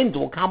like a wind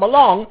will come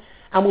along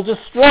and will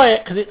destroy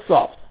it because it's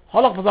soft.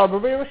 So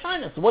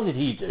what did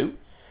he do?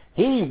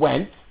 He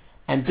went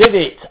and did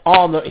it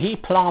he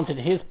planted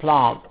his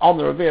plants on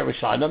the Revir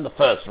Rishayim, the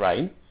first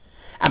rain,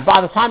 and by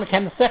the time it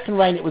came the second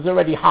rain, it was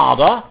already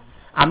harder,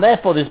 and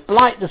therefore this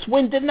blight, this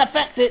wind didn't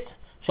affect it.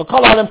 So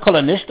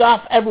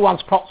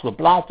everyone's crops were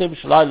blasted,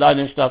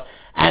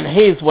 and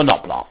his were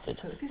not blasted.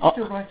 So if he's such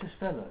a righteous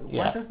fellow,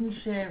 why doesn't he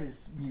share his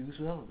news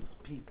with other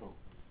people?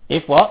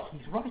 If what?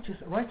 He's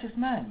a righteous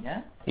man,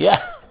 yeah? Yeah.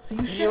 So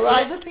you share You're with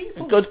right. other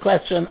people. Good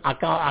question. I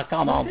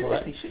can't answer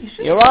that.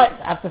 You're right.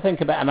 I have to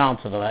think about an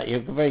answer to that.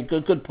 You're a very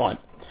good point.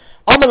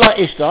 Amalai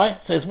Ishtai,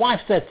 so his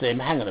wife said to him,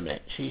 hang on a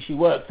minute, she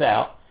worked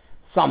out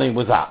something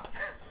was up.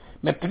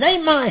 Why is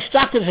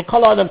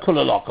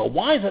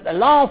it that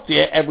last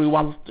year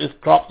everyone's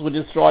crops were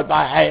destroyed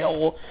by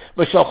hail,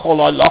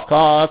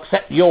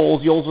 except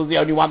yours? Yours was the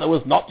only one that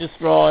was not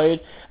destroyed.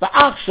 But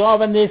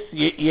and this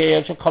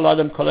year,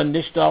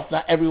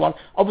 that everyone,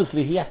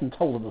 obviously he hadn't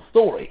told her the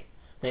story.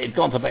 They had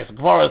gone to Basic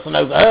Forest and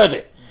overheard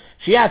it.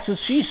 She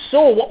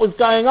saw what was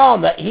going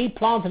on, that he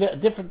planted it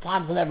at different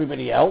times than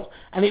everybody else,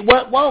 and it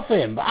worked well for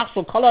him. But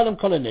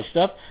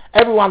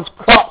everyone's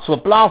crops were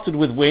blasted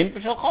with wind,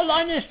 and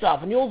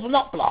yours were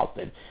not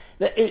blasted.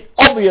 It's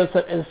obvious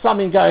that there's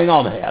something going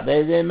on here.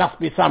 There must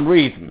be some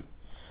reason.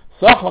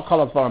 So he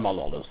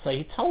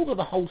told her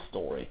the whole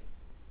story.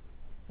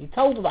 He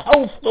told her the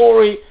whole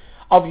story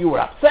of, you were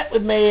upset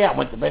with me, I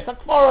went to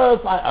Basic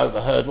Forest, I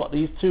overheard what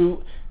these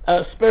two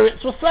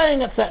spirits were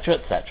saying, etc.,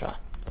 etc.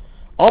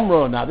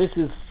 Omro, now this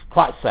is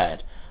quite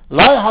sad. It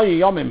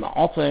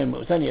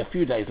was only a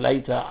few days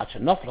later, a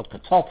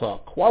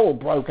quarrel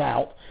broke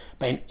out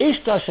between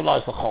Ishta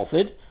Shalois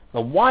Chosid,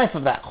 the wife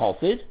of that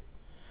Chosid,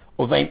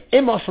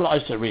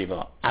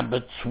 and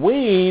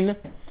between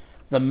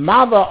the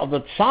mother of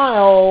the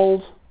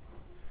child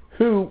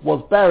who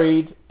was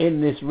buried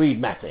in this reed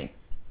matting.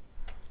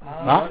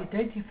 Right?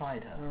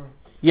 Identified her.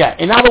 Yeah,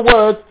 in other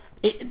words,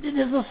 it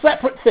is a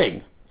separate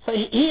thing. So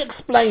he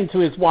explained to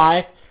his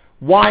wife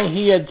why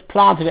he had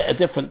planted it at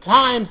different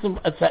times,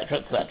 etc.,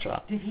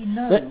 etc. Did he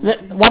know?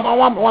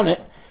 One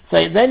minute.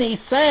 So then he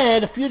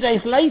said, a few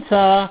days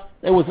later,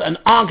 there was an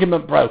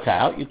argument broke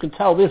out. You can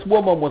tell this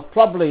woman was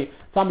probably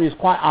somebody who's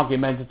quite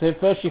argumentative.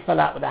 First she fell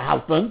out with her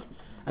husband,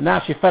 and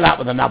now she fell out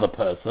with another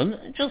person.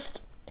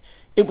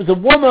 It was a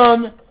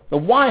woman, the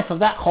wife of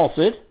that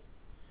Chosid,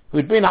 who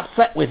had been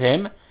upset with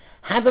him,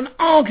 had an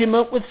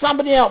argument with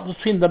somebody else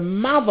between the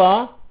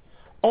mother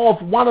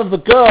of one of the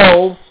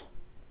girls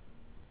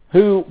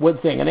who would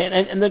sing,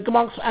 and the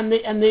Gemara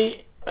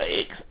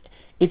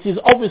it is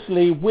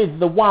obviously with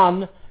the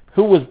one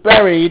who was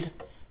buried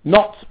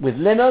not with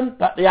linen,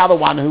 but the other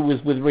one who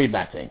was with reed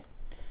matting.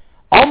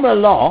 Amr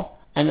law,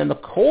 and in the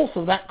course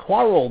of that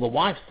quarrel, the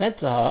wife said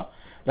to her,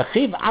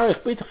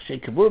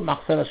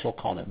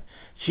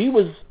 she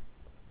was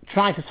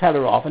trying to tell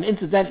her off, and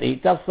incidentally,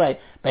 it does say,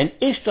 Ben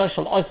Ishta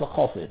Shal Oisa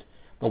Chosid,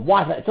 the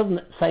wife, it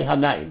doesn't say her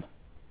name.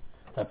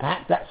 So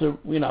perhaps that's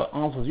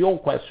answers your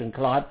question,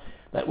 Clive,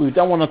 that we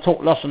don't want to talk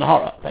Lashon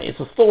Hara. But it's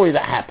a story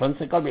that happens,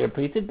 it's got to be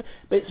repeated,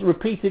 but it's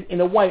repeated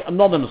in a way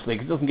anonymously,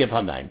 because it doesn't give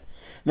her name.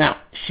 Now,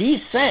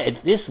 she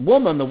said, this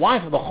woman, the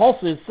wife of the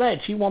Chosid,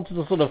 said she wanted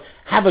to sort of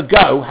have a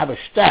go, have a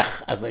shtech,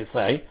 as they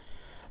say,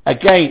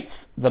 against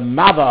the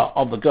mother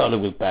of the girl who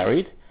was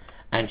buried,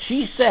 and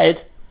she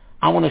said,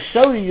 I want to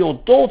show you your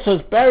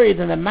daughter's buried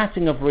in a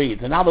matting of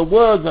reeds. In other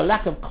words, a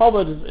lack of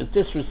cover is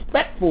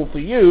disrespectful for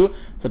you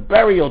to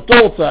bury your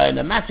daughter in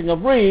a matting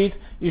of reeds.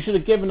 You should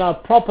have given her a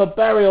proper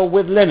burial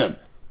with linen.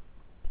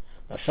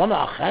 The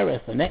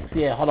next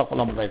year,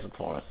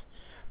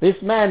 this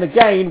man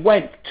again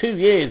went 2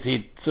 years,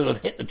 he'd sort of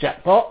hit the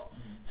jackpot.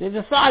 So he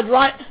decided,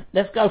 right,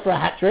 let's go for a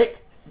hat trick.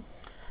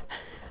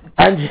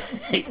 And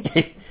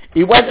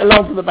he went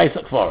along to the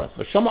basic forest.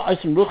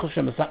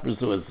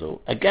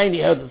 Again, he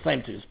heard the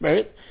same two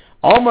spirits.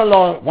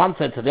 One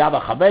said to the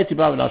other, let's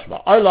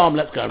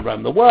go and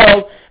roam the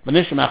world.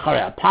 Let's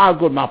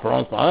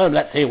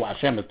hear what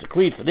Hashem has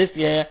decreed for this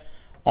year.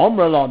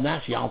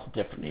 Now she answered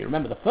differently.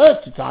 Remember, the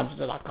first 2 times she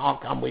said, I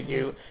can't come with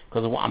you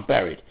because of what I'm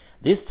buried.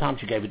 This time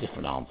she gave a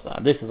different answer.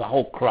 And this is the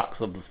whole crux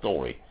of the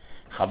story.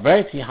 My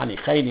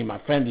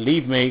friend,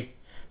 leave me.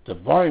 The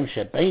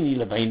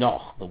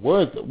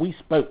words that we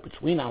spoke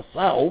between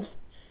ourselves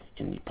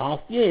in the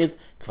past years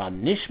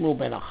have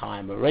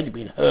already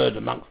been heard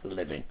amongst the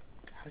living.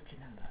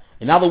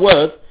 In other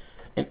words,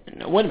 wait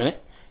a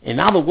minute. In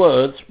other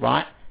words,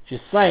 right, she's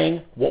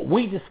saying what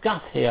we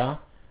discuss here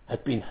has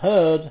been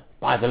heard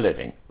by the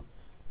living,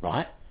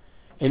 right?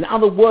 In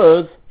other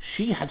words,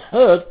 she had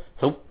heard,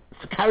 so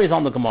carries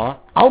on the Gemara,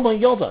 Alma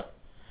Yoda.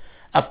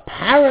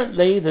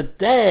 Apparently the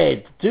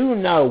dead do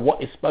know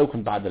what is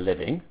spoken by the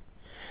living,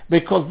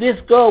 because this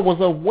girl was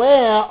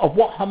aware of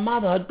what her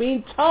mother had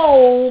been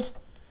told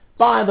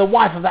by the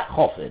wife of that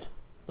Chosid.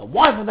 The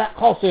wife of that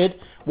Chosid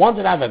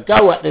wanted to have a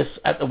go at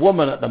the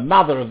woman, at the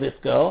mother of this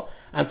girl,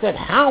 and said,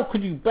 how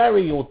could you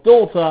bury your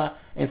daughter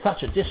in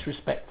such a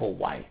disrespectful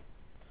way?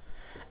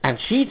 And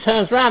she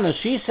turns around and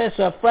she says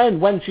to her friend,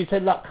 when she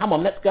said, look, come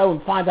on, let's go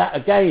and find out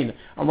again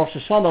on Rosh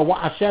Hashanah what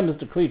Hashem has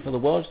decreed for the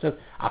world. She says,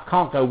 I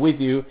can't go with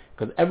you,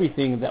 because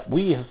everything that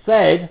we have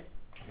said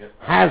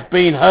has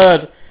been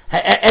heard.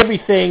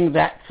 Everything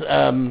that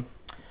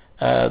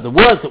the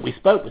words that we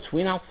spoke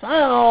between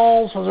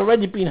ourselves has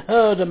already been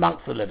heard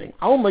amongst the living.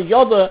 Alma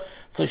Yoda,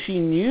 so she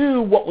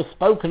knew what was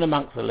spoken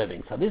amongst the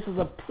living. So this is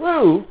a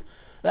proof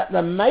that the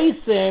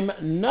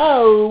Mesim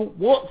know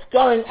what's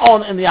going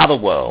on in the other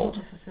world.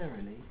 Not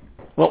necessarily.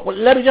 Well,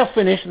 let me just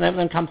finish and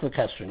then come to the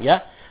question,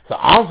 yeah? So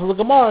answer the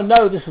Gemara,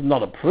 no, this is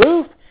not a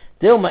proof.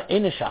 Dilma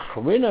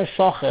Inishacharina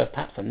Shocher,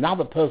 perhaps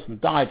another person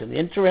died in the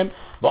interim,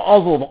 but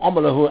Ozul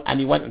Omalahu, and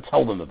he went and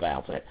told them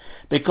about it.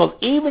 Because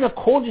even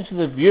according to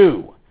the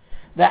view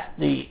that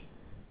the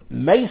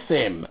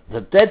Mesim,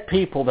 the dead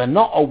people, they're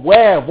not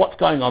aware of what's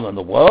going on in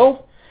the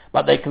world,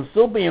 but they can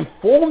still be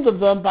informed of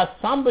them by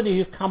somebody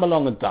who's come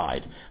along and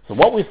died. So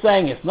what we're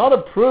saying, it's not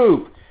a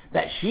proof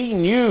that she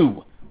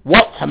knew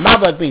what her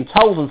mother had been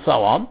told and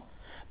so on,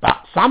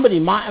 but somebody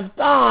might have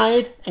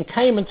died and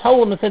came and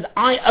told them and said,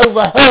 I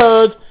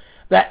overheard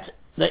that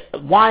the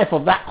wife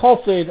of that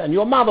Chosid and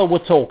your mother were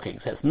talking.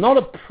 So it's not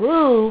a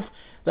proof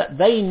that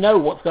they know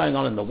what's going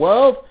on in the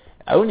world.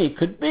 Only it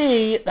could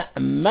be that a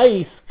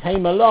mace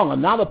came along,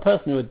 another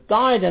person who had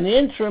died in the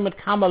interim had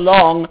come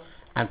along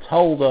and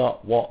told her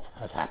what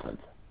had happened.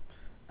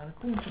 And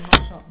according to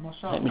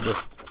Marshall, Let me just